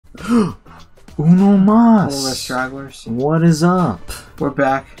Uno mas! All the stragglers. What is up? We're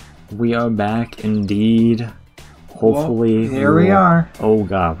back. We are back indeed. Hopefully. Well, here we are. Oh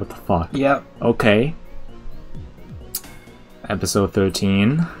god, what the fuck? Yep. Okay. Episode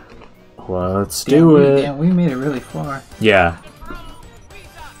 13. Let's do it. Damn, we made it really far. Yeah.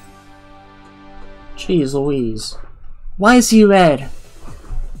 Jeez Louise. Why is he red?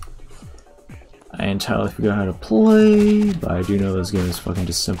 I entirely forgot how to play, but I do know this game is fucking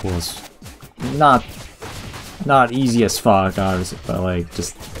just simple as... Not easy as fuck, obviously, but like,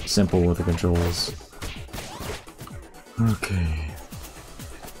 just simple with the controls. Okay.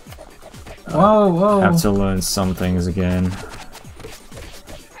 Whoa. Have to learn some things again.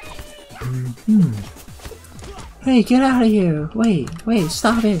 Hey, get out of here! Wait,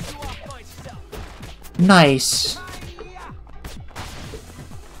 stop it! Nice!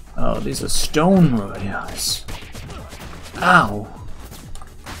 Oh, these are stone warriors. Ow!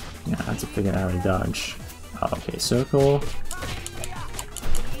 Yeah, I have to figure out how to dodge. Oh, okay, circle.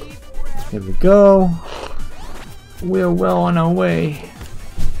 Here we go. We're well on our way.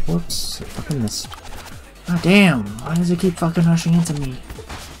 Whoops, I fucking missed. God damn, why does it keep fucking rushing into me?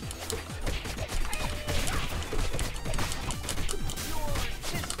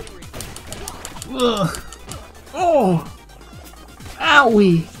 Ugh. Oh!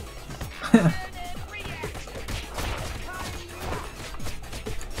 Owie!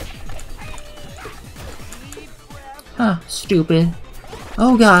 Huh, stupid.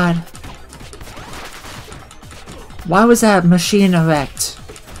 Oh god. Why was that machine erect?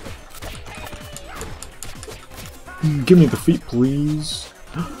 Give me the feet, please.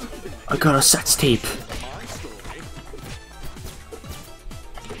 I got a sex tape.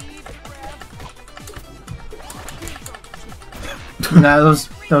 Nah, that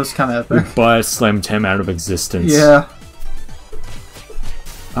was kind of epic. But slammed him out of existence. Yeah.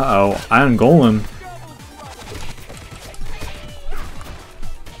 Uh-oh, Iron Golem.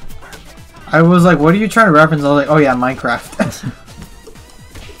 I was like, what are you trying to reference? I was like, oh yeah, Minecraft.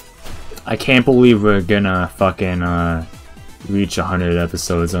 I can't believe we're gonna fucking reach 100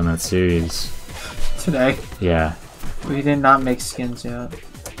 episodes on that series. Today. Yeah. We did not make skins yet.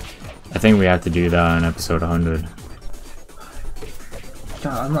 I think we have to do that on episode 100.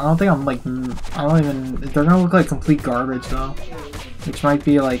 God, I don't think I'm like, I don't even, they're gonna look like complete garbage though. Which might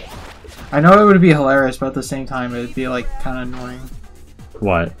be like, I know it would be hilarious, but at the same time it would be like kind of annoying.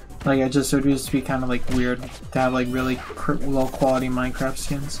 What? Like it would just be kind of like weird to have like really low quality Minecraft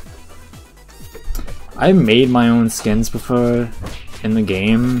skins. I made my own skins before in the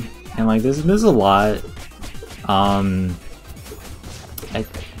game, and like there's a lot. I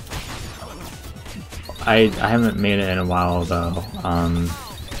haven't made it in a while though.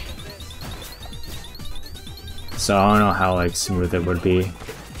 So I don't know how like smooth it would be.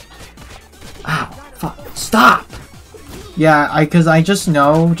 Ow! Fuck! Stop! Yeah, cause I just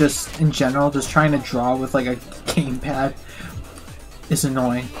know, just in general, just trying to draw with like a gamepad is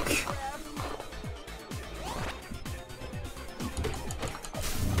annoying.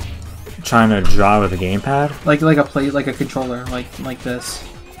 Trying to draw with a gamepad? Like a controller, like this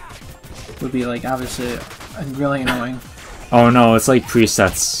would be like obviously really annoying. Oh no, it's like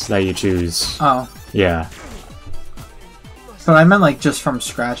presets that you choose. Oh. Yeah. But I meant like just from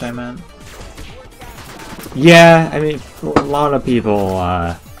scratch, I meant. Yeah, I mean, a lot of people,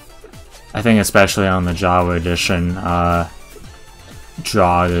 I think especially on the Java edition,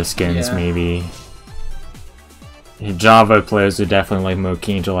 draw their skins maybe. Java players are definitely like more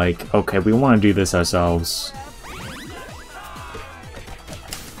keen to like, okay, we want to do this ourselves.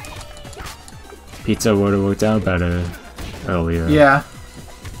 Pizza would have worked out better earlier. Yeah.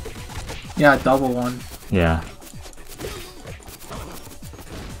 Yeah, double one. Yeah.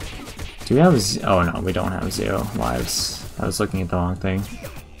 Do we have oh no, we don't have 0 lives. I was looking at the wrong thing.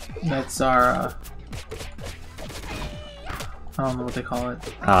 That's our I don't know what they call it.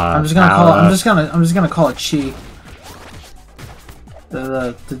 I'm just gonna call it chi.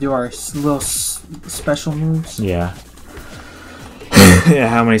 To do our little special moves. Yeah. Yeah,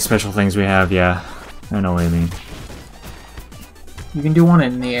 how many special things we have? Yeah, I know what you mean. You can do one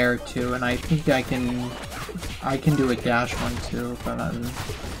in the air too, and I think I can do a dash one too, but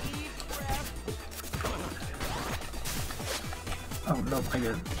oh no, I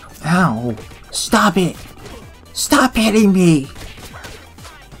did. Ow! Stop it! Stop hitting me!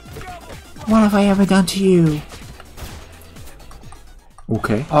 What have I ever done to you?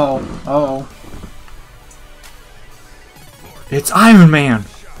 Okay. Oh. It's Iron Man!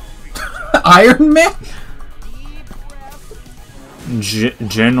 Iron Man?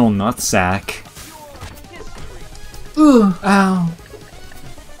 General Nutsack. Ugh. Ow.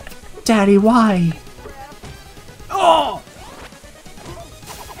 Daddy, why? Oh!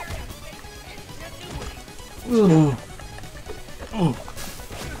 Oh. Oh.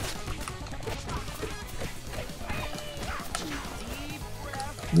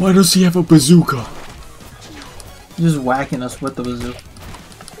 Why does he have a bazooka? He's just whacking us with the bazooka.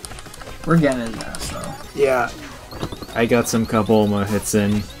 We're getting his ass though. Yeah. I got some couple more hits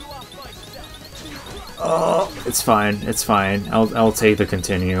in. Oh, it's fine. It's fine. I'll take the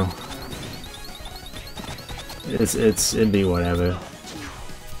continue. It'd be whatever.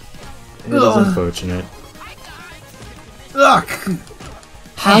 It is unfortunate. Ugh.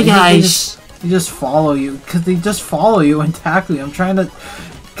 Hi guys. They just follow you because they just follow you and tackle you. I'm trying to.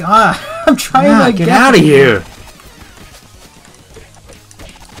 God, I'm trying to get out of here.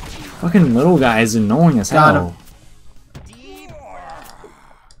 Fucking little guy is annoying as hell.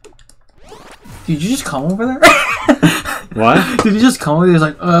 Did you just come over there? What? Did you just come over there? He's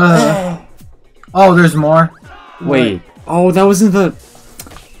like, oh, there's more. Wait. Oh, that wasn't the.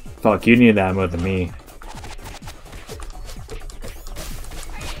 Fuck, you need that more than me.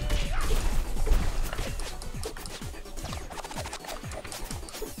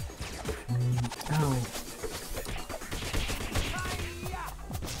 Ow.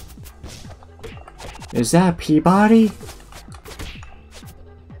 Is that Peabody?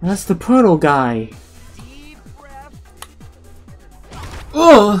 That's the Poodle guy.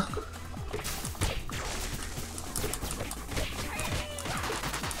 Ugh.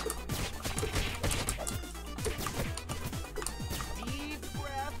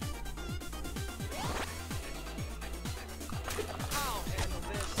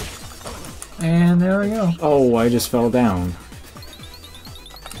 And there we go. Oh, I just fell down.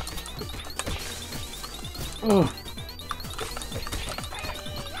 Oh.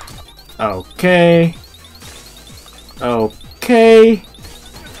 Okay. Okay.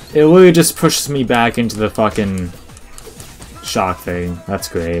 It literally just pushes me back into the fucking shock thing. That's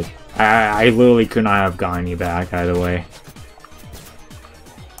great. I literally could not have gotten you back either way.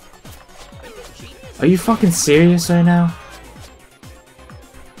 Are you fucking serious right now?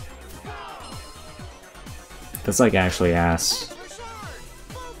 That's like actually ass.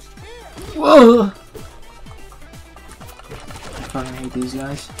 Whoa! I fucking hate these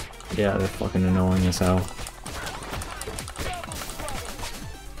guys. Yeah, they're fucking annoying as hell.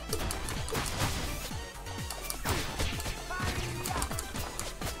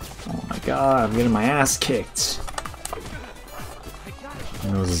 Oh my god, I'm getting my ass kicked.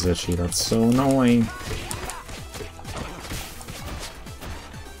 My nose is itchy, that's so annoying.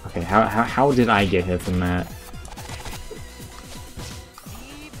 Okay, how did I get hit from that?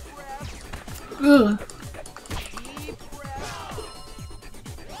 Ugh.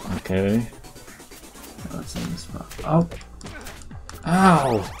 Okay. Let's end this spot. Oh.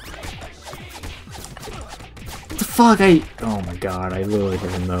 Ow! What the fuck? Oh my god, I literally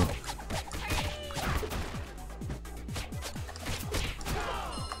hit him though.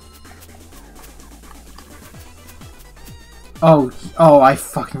 Oh, I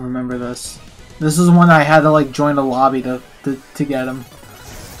fucking remember this. This is one I had to like join a lobby to get him.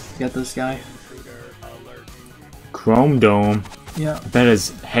 Get this guy. Chrome Dome. Yeah. I bet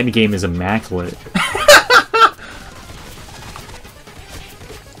his head game is immaculate.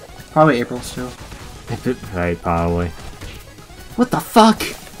 Probably April's too. Right, probably. What the fuck?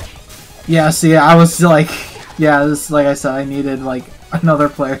 Yeah, see, I was like, yeah, this, like I said, I needed like another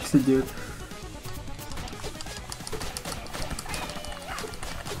player to do.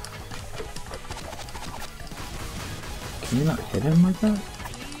 Can you not hit him like that?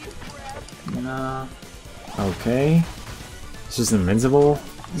 No. Okay. It's just invincible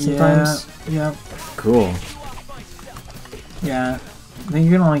sometimes? Yeah. Cool. Yeah. I think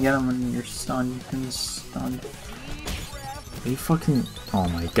you can only get him when you're stunned. He's stunned. Are you fucking... Oh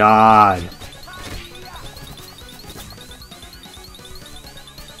my god.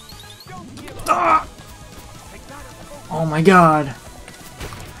 Ah! Oh my god.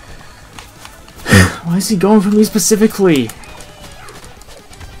 Why is he going for me specifically?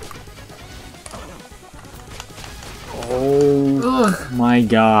 Oh my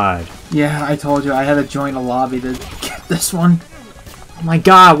god. Yeah, I told you I had to join a lobby to get this one. Oh my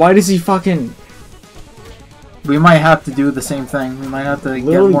god, why does he fucking... We might have to do the same thing. We might have to get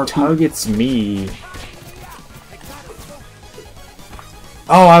more people. Targets me.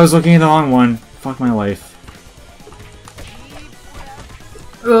 Oh, I was looking at the wrong one. Fuck my life.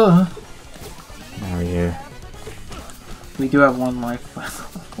 Ugh. Now we're here. We do have one life.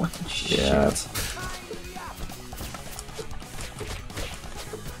 What shit. Yeah.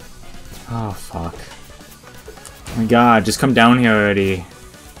 Oh fuck. Oh my god, just come down here already.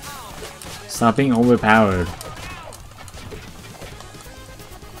 Stop being overpowered.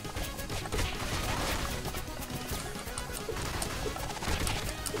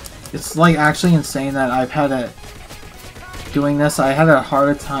 It's like actually insane that I've had doing this. I had a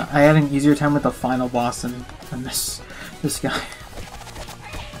harder time. I had an easier time with the final boss than this guy.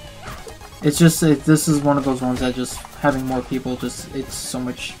 It's just this is one of those ones that just having more people it's so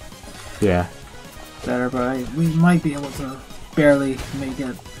much better. But we might be able to barely make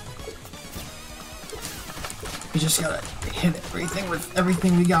it. We just gotta hit everything with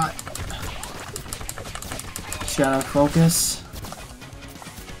everything we got. Just gotta focus.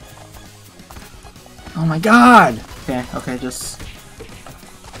 Oh my god! Okay, just...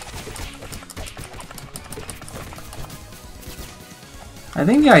 I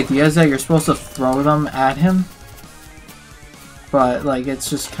think the idea is that you're supposed to throw them at him. But, like, it's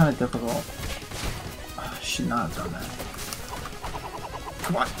just kind of difficult. I should not have done that.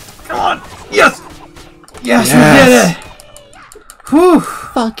 Come on! Come on! Yes! Yes, we did it! Whew!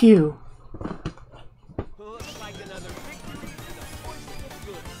 Fuck you.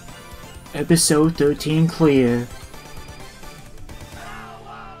 Episode 13 clear.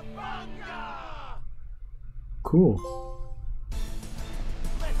 Cool.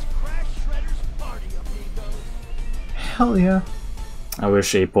 Hell yeah. I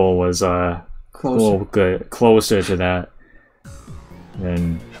wish April was closer to that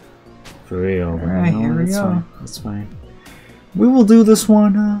than for real. Alright, here we go. Fine. That's fine. We will do this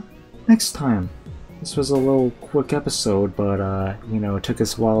one next time. This was a little quick episode, but you know, it took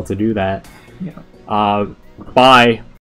us a while to do that. Yeah. Bye.